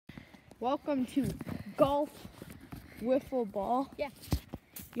Welcome to golf wiffle ball. Yeah.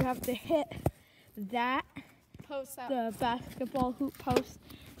 You have to hit that Post out. the basketball hoop post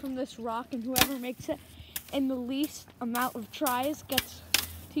from this rock, and whoever makes it in the least amount of tries gets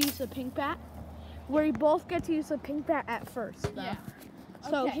to use the pink bat. Where you both get to use the pink bat at first, though. Yeah.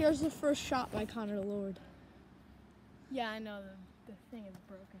 So Okay. here's the first shot by Connor Lord. Yeah, I know the thing is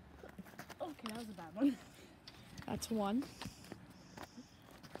broken. Okay, that was a bad one. That's one.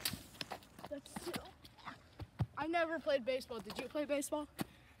 That's two. I never played baseball. Did you play baseball?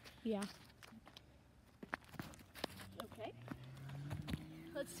 Yeah. Okay.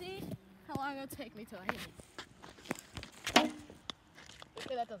 Let's see how long it'll take me till I hit it.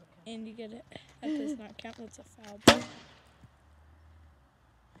 Okay, that doesn't count. And you get it. That does not count. That's a foul ball.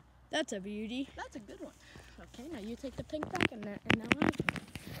 That's a beauty. That's a good one. Okay, now you take the pink back and now I.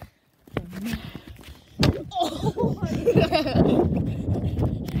 Oh my God.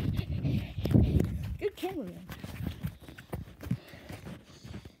 Good cameraman.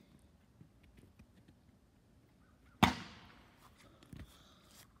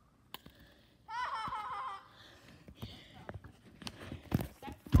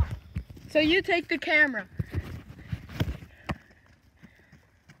 So you take the camera.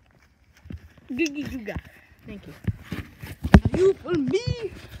 Thank you. Now you for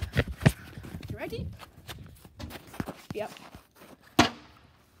me. You ready? Yep. That's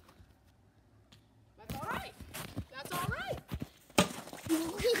all right. That's all right.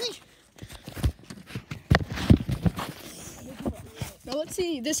 Now let's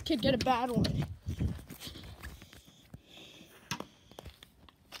see this kid get a bad one.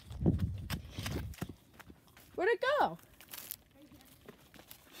 Where'd it go?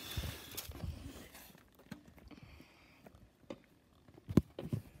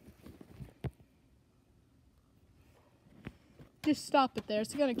 Just stop it there.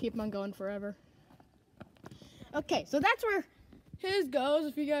 It's gonna keep on going forever. Okay, so that's where his goes,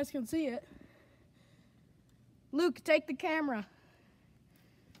 if you guys can see it. Luke, take the camera.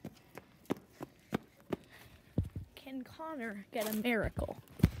 Can Connor get a miracle?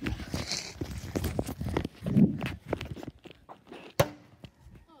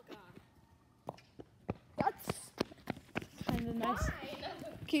 Oh God. That's kind of nice.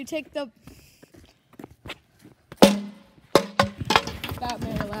 Can you take the... That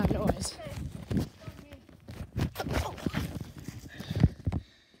made a loud noise.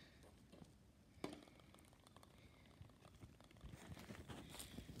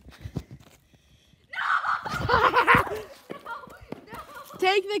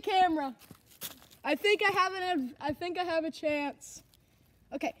 Take the camera. I think I have a chance.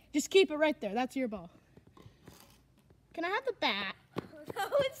 Okay, just keep it right there. That's your ball. Can I have the bat? No,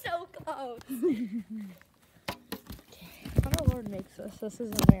 it's so close. Connor Lord makes this. This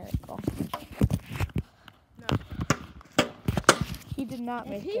is a miracle. No. He did not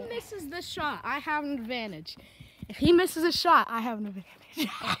If make he it. misses this shot, I have an advantage. If he misses a shot, I have an advantage.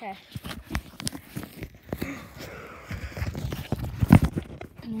 Okay.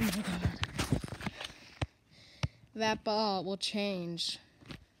 Oh my God. That ball will change.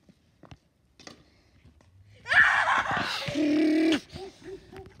 Okay,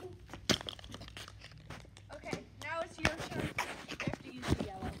 now it's your turn. You have to use the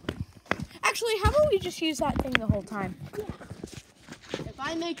yellow. Actually, how about we just use that thing the whole time? Yeah. If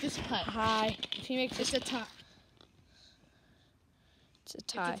I make this putt high, if he makes this a tie. It's a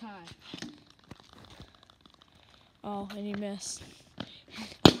tie. It's a tie. Oh, and you missed.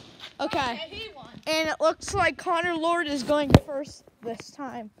 Okay. He won. And it looks like Connor Lord is going first this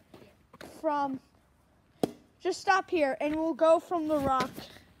time. Just stop here, and we'll go from the rock. Do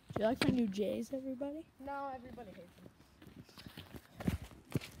you like my new J's, everybody? No, everybody hates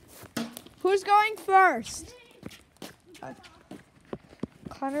him. Who's going first?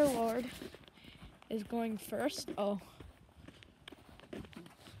 Connor Lord is going first. Oh.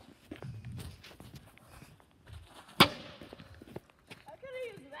 How could I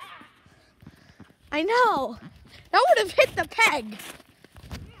use that? I know. That would have hit the peg.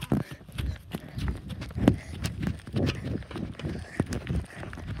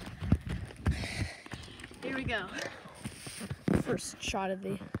 Here we go. First shot of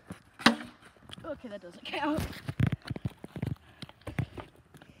the... Okay, that doesn't count.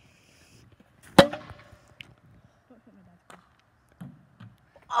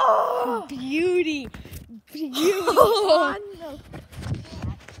 Oh, beauty. Beauty.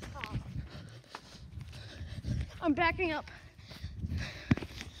 I'm backing up.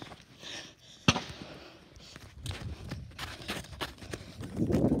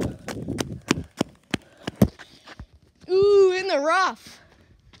 Ooh, in the rough.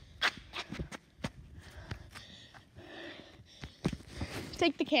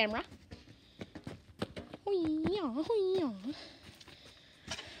 take the camera.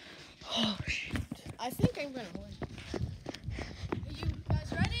 Oh, shoot. I think I'm gonna win. Are you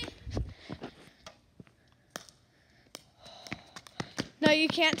guys ready? No, you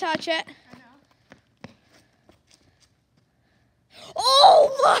can't touch it. I know.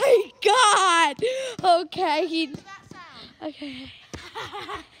 Oh my God! Okay, What does that sound? Okay.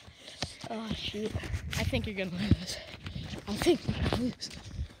 Oh shoot. I think you're gonna lose. I think you're gonna lose.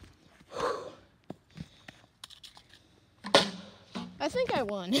 I think I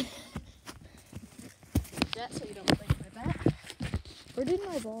won. That so you don't break my back. Where did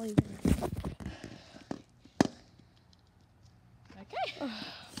my ball even? Okay. Oh,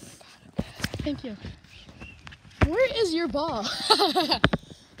 thank you. Where is your ball?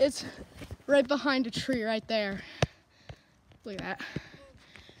 It's right behind a tree right there. Look at that.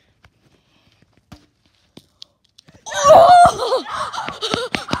 Oh!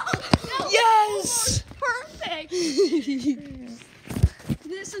 Yes! Perfect!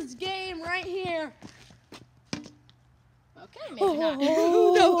 This is game right here. Okay, maybe not.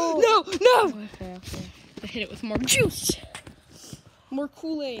 No! Okay. I hit it with more juice. More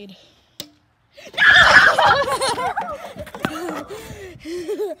Kool-Aid.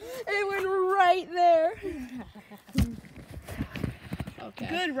 It went right there. Okay.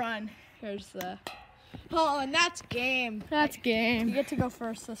 Good run. Here's the... Oh, and that's game. That's You game. get to go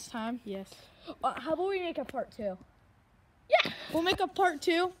first this time. Yes. How about we make a part 2? Yeah. We'll make a part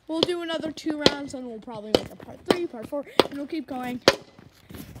 2. We'll do another 2 rounds, and we'll probably make a part 3, part 4, and we'll keep going.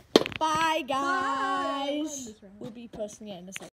 Bye, guys. Bye. We'll be posting it in a second.